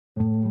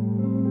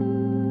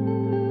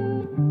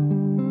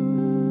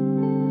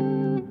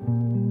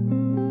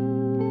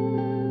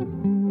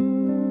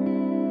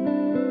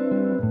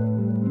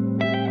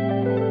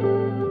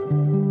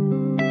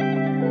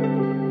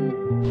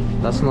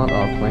That's not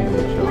our plane,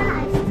 Rachel. Yeah,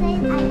 I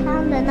said I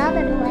found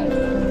another place.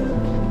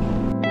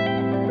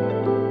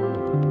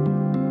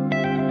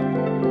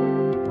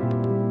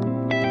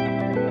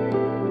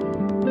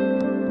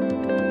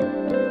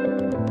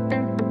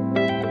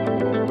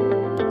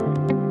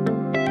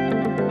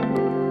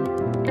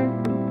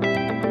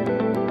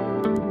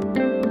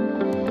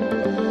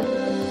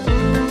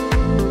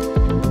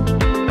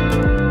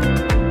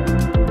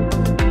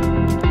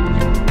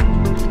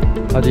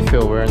 How do you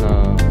feel wearing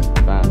a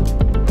van?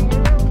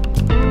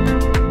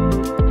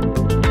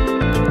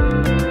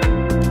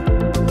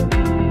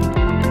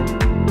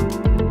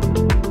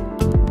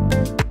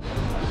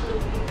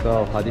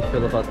 So, how do you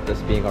feel about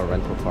this being our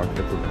rental car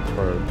for the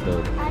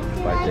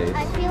 5 days?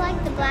 I feel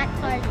like the black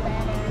car is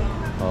better.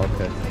 Oh,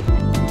 okay.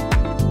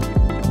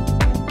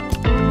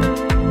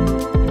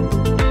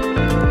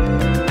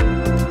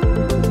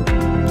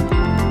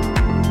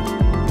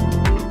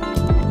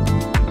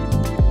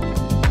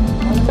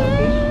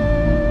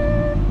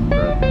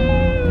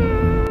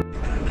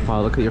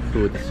 Wow, look at your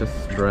food. It's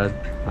just bread.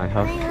 I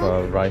have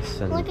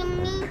rice and Look at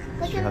me.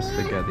 she has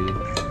spaghetti.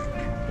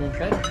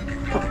 Okay.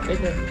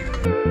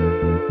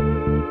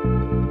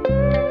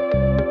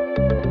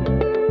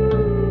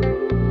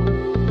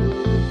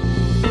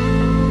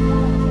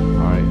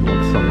 Alright,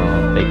 want some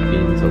baked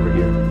beans over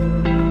here.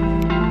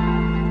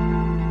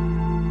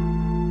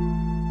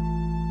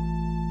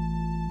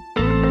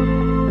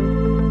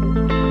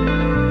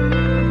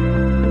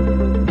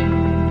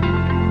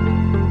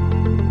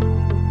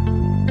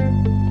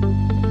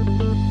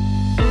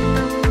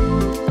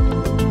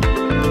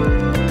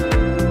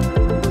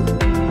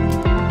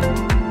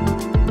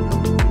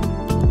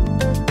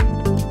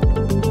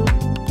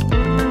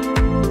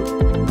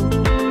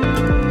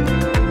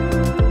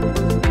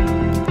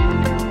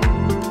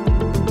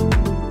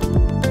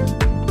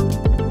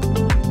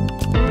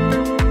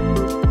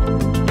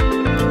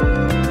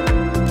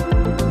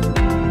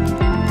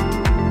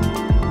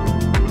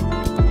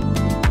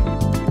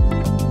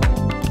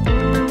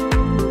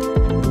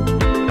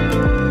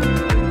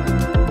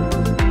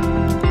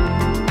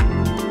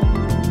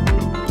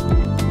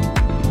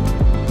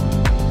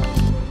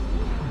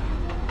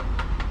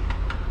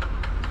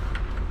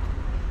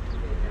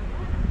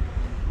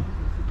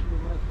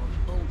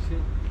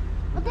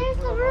 But there's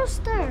the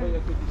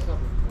rooster.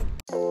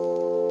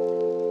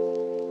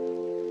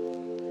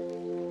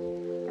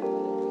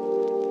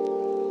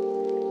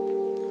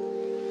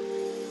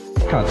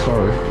 God,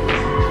 sorry.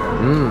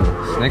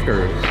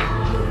 Snickers.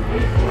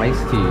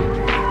 Iced tea.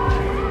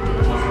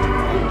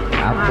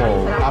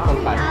 Apple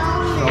pie.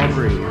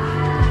 Strawberry.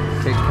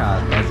 Kit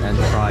Kat and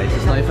fries.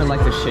 It's not even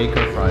like the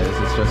shaker fries,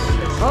 it's just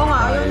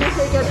fries.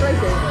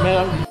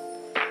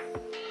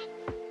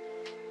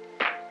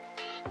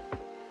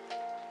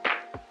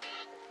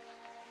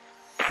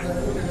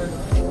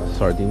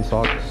 Sardine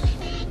socks,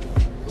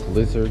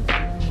 lizard,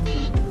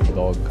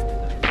 dog,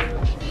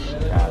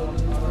 cat.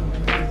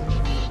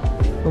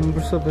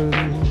 Number 7.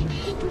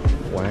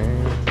 Wow.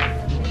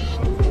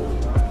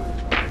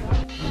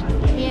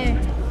 Here.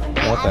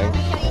 What thing? I want to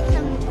show you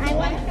some.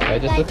 Okay,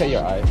 just look at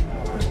your eye.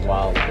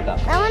 Wow, look at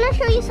that. I want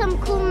to show you some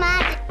cool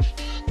magic.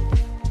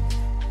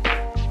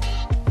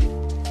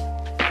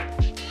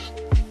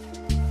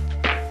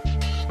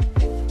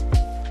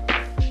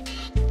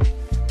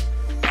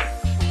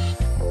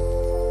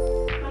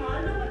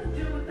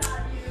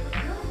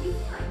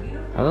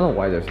 I don't know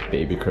why there's a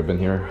baby crib in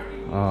here.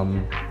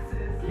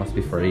 Must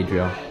be for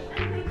Adria.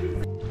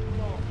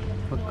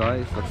 Look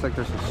guys, looks like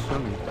there's a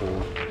swimming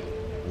pool.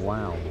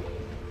 Wow.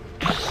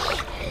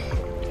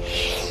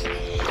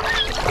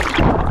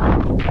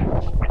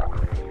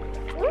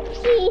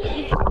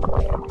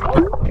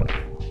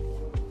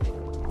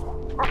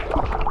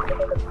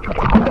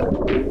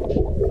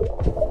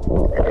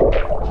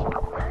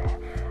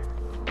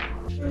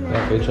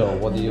 Yeah, Rachel,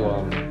 what are you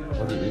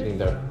eating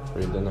there for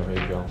your dinner,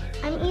 Rachel?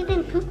 I'm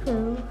eating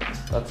poo-poo.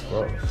 That's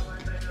gross.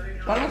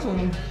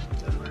 Parang